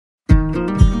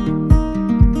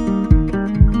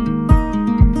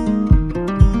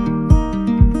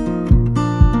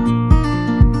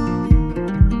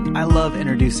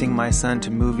introducing my son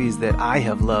to movies that I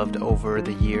have loved over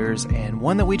the years, and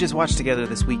one that we just watched together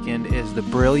this weekend is the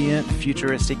brilliant,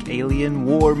 futuristic alien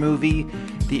war movie,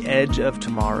 The Edge of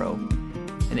Tomorrow.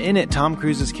 And in it, Tom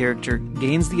Cruise's character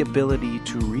gains the ability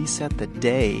to reset the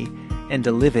day and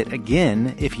to live it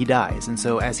again if he dies. And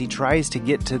so as he tries to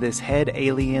get to this head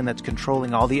alien that's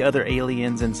controlling all the other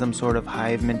aliens in some sort of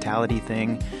hive mentality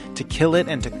thing, to kill it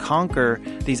and to conquer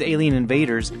these alien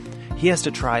invaders, he has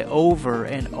to try over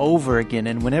and over again.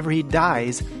 And whenever he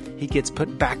dies, he gets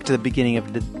put back to the beginning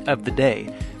of the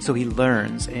day. So he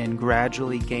learns and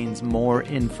gradually gains more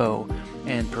info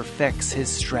and perfects his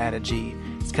strategy.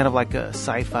 It's kind of like a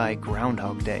sci-fi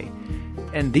Groundhog Day.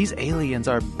 And these aliens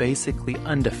are basically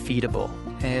undefeatable.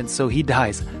 And so he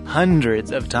dies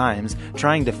hundreds of times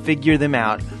trying to figure them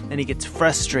out. And he gets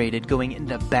frustrated going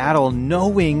into battle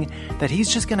knowing that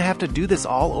he's just going to have to do this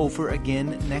all over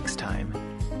again next time.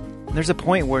 And there's a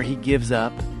point where he gives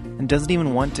up and doesn't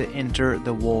even want to enter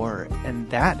the war. And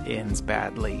that ends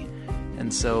badly.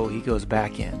 And so he goes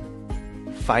back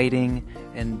in, fighting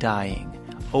and dying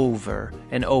over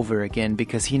and over again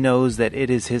because he knows that it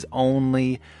is his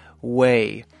only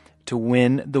way to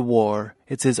win the war.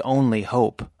 It's his only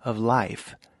hope of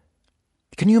life.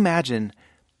 Can you imagine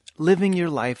living your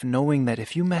life knowing that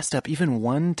if you messed up even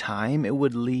one time, it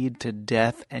would lead to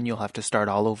death and you'll have to start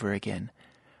all over again?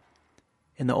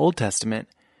 In the Old Testament,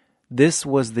 this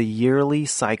was the yearly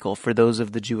cycle for those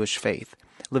of the Jewish faith.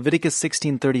 Leviticus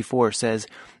 16:34 says,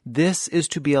 "This is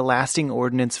to be a lasting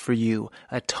ordinance for you.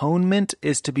 Atonement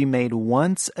is to be made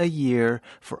once a year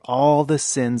for all the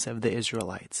sins of the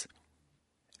Israelites."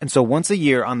 And so once a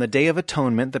year on the Day of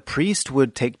Atonement, the priest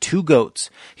would take 2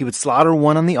 goats. He would slaughter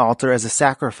one on the altar as a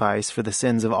sacrifice for the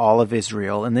sins of all of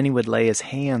Israel, and then he would lay his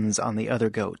hands on the other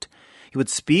goat. He would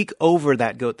speak over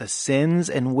that goat the sins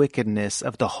and wickedness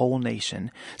of the whole nation,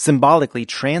 symbolically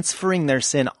transferring their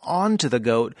sin onto the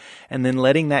goat and then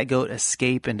letting that goat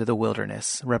escape into the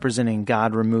wilderness, representing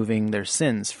God removing their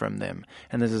sins from them.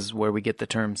 And this is where we get the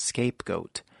term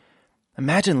scapegoat.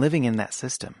 Imagine living in that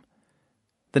system.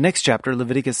 The next chapter,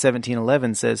 Leviticus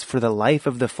 17:11 says, "For the life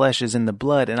of the flesh is in the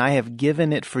blood, and I have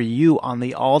given it for you on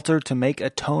the altar to make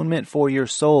atonement for your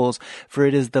souls, for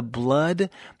it is the blood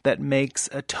that makes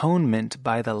atonement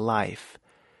by the life."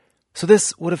 So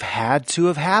this would have had to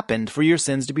have happened for your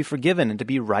sins to be forgiven and to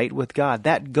be right with God.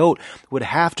 That goat would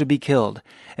have to be killed.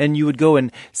 And you would go and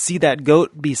see that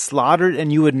goat be slaughtered,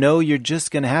 and you would know you're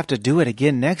just going to have to do it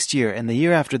again next year and the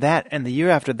year after that and the year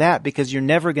after that because you're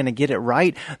never going to get it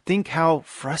right. Think how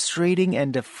frustrating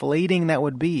and deflating that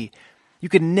would be. You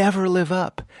could never live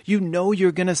up. You know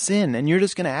you're going to sin, and you're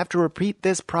just going to have to repeat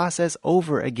this process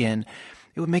over again.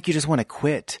 It would make you just want to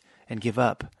quit and give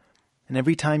up. And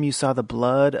every time you saw the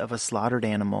blood of a slaughtered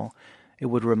animal, it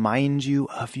would remind you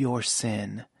of your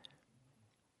sin.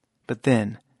 But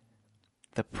then,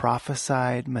 the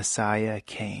prophesied Messiah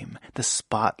came, the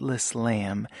spotless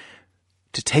Lamb,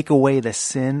 to take away the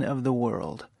sin of the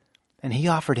world. And he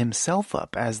offered himself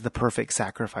up as the perfect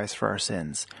sacrifice for our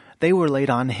sins. They were laid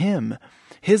on him.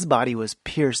 His body was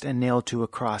pierced and nailed to a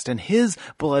cross, and his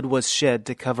blood was shed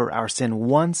to cover our sin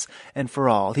once and for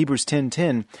all. Hebrews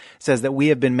 10:10 says that we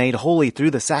have been made holy through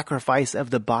the sacrifice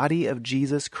of the body of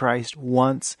Jesus Christ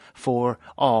once for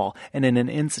all. And in an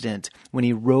instant, when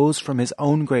he rose from his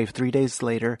own grave 3 days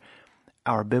later,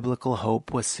 our biblical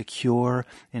hope was secure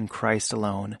in Christ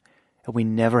alone. And we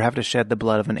never have to shed the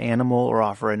blood of an animal or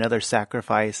offer another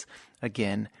sacrifice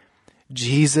again.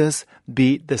 Jesus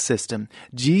beat the system.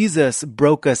 Jesus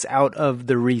broke us out of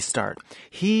the restart.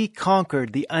 He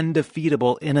conquered the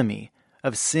undefeatable enemy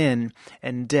of sin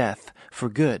and death for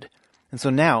good. And so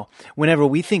now, whenever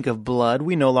we think of blood,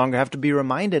 we no longer have to be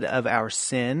reminded of our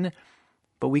sin,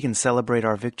 but we can celebrate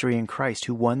our victory in Christ,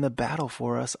 who won the battle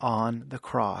for us on the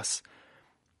cross.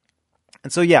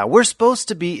 And so, we're supposed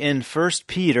to be in 1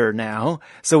 Peter now.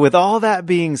 So with all that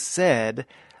being said,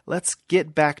 let's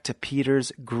get back to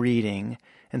Peter's greeting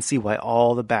and see why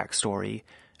all the backstory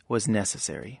was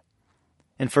necessary.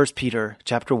 In 1 Peter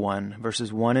chapter 1,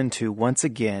 verses 1 and 2, once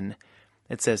again,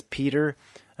 it says, "Peter,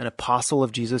 an apostle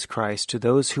of Jesus Christ, to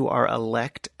those who are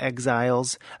elect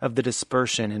exiles of the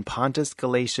dispersion in Pontus,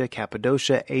 Galatia,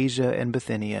 Cappadocia, Asia, and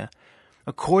Bithynia,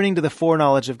 according to the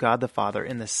foreknowledge of God the Father,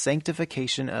 in the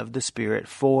sanctification of the Spirit,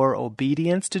 for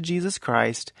obedience to Jesus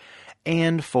Christ,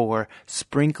 and for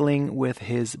sprinkling with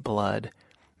his blood.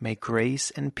 May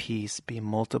grace and peace be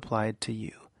multiplied to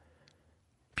you."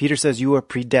 Peter says you are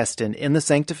predestined in the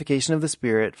sanctification of the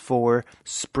Spirit for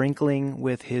sprinkling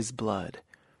with his blood.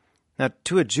 Now,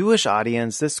 to a Jewish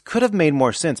audience, this could have made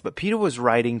more sense, but Peter was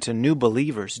writing to new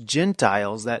believers,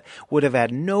 Gentiles, that would have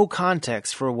had no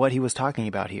context for what he was talking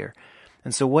about here.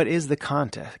 And so what is the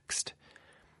context?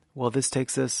 Well, this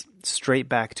takes us straight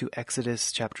back to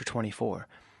Exodus chapter 24.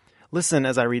 Listen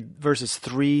as I read verses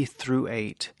 3 through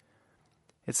 8.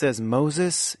 It says,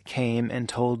 Moses came and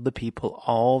told the people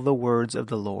all the words of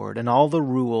the Lord and all the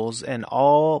rules, and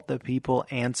all the people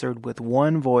answered with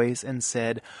one voice and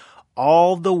said,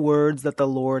 all the words that the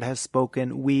Lord has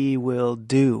spoken we will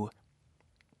do.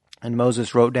 And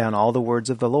Moses wrote down all the words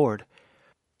of the Lord.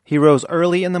 He rose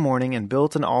early in the morning and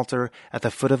built an altar at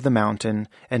the foot of the mountain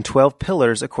and 12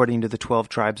 pillars according to the 12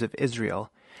 tribes of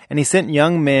Israel. And he sent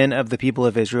young men of the people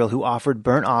of Israel who offered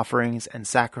burnt offerings and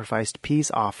sacrificed peace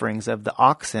offerings of the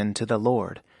oxen to the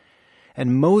Lord.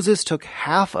 And Moses took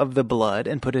half of the blood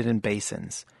and put it in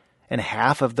basins, and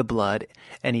half of the blood,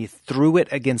 and he threw it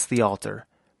against the altar.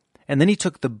 And then he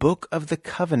took the book of the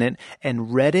covenant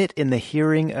and read it in the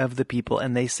hearing of the people.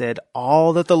 And they said,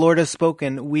 all that the Lord has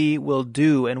spoken we will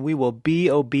do, and we will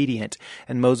be obedient.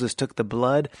 And Moses took the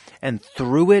blood and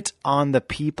threw it on the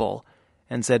people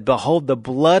and said, behold, the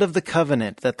blood of the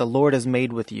covenant that the Lord has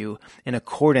made with you in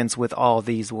accordance with all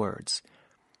these words.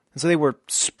 And so they were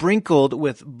sprinkled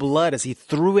with blood as he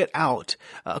threw it out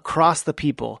across the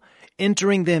people,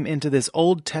 entering them into this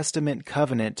Old Testament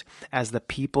covenant as the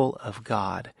people of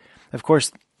God. Of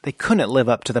course, they couldn't live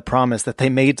up to the promise that they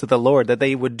made to the Lord, that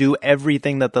they would do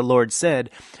everything that the Lord said,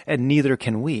 and neither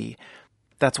can we.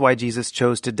 That's why Jesus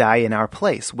chose to die in our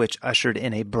place, which ushered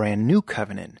in a brand new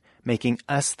covenant, making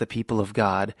us the people of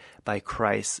God by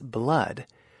Christ's blood.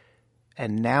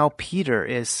 And now Peter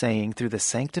is saying, through the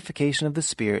sanctification of the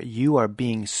Spirit, you are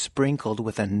being sprinkled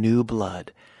with a new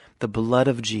blood, the blood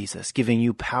of Jesus, giving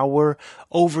you power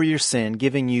over your sin,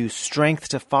 giving you strength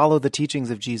to follow the teachings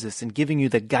of Jesus, and giving you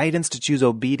the guidance to choose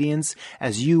obedience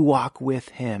as you walk with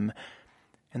him.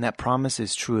 And that promise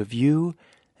is true of you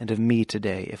and of me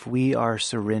today if we are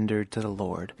surrendered to the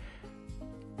Lord.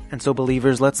 And so,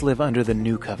 believers, let's live under the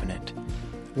new covenant,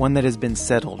 one that has been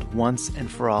settled once and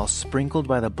for all, sprinkled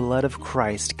by the blood of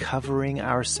Christ, covering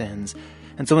our sins.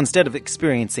 And so instead of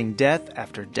experiencing death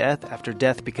after death after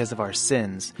death because of our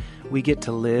sins, we get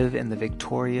to live in the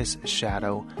victorious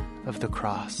shadow of the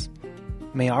cross.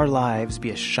 May our lives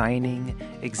be a shining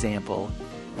example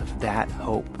of that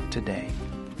hope today.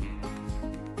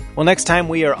 Well, next time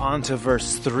we are on to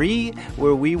verse 3,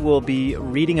 where we will be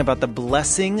reading about the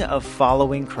blessing of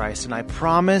following Christ. And I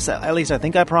promise, at least I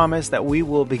think I promise, that we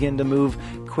will begin to move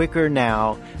quicker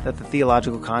now that the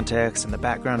theological context and the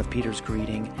background of Peter's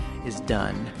greeting is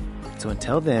done. So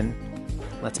until then,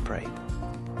 let's pray.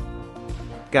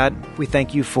 God, we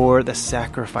thank you for the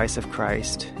sacrifice of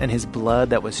Christ and his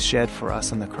blood that was shed for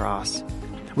us on the cross.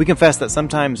 We confess that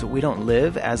sometimes we don't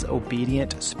live as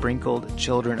obedient, sprinkled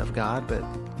children of God, but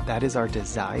that is our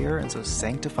desire. And so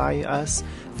sanctify us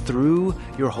through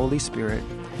your Holy Spirit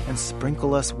and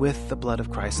sprinkle us with the blood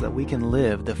of Christ so that we can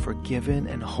live the forgiven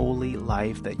and holy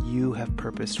life that you have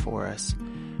purposed for us.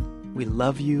 We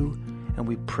love you, and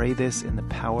we pray this in the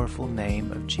powerful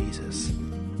name of Jesus.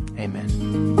 Amen.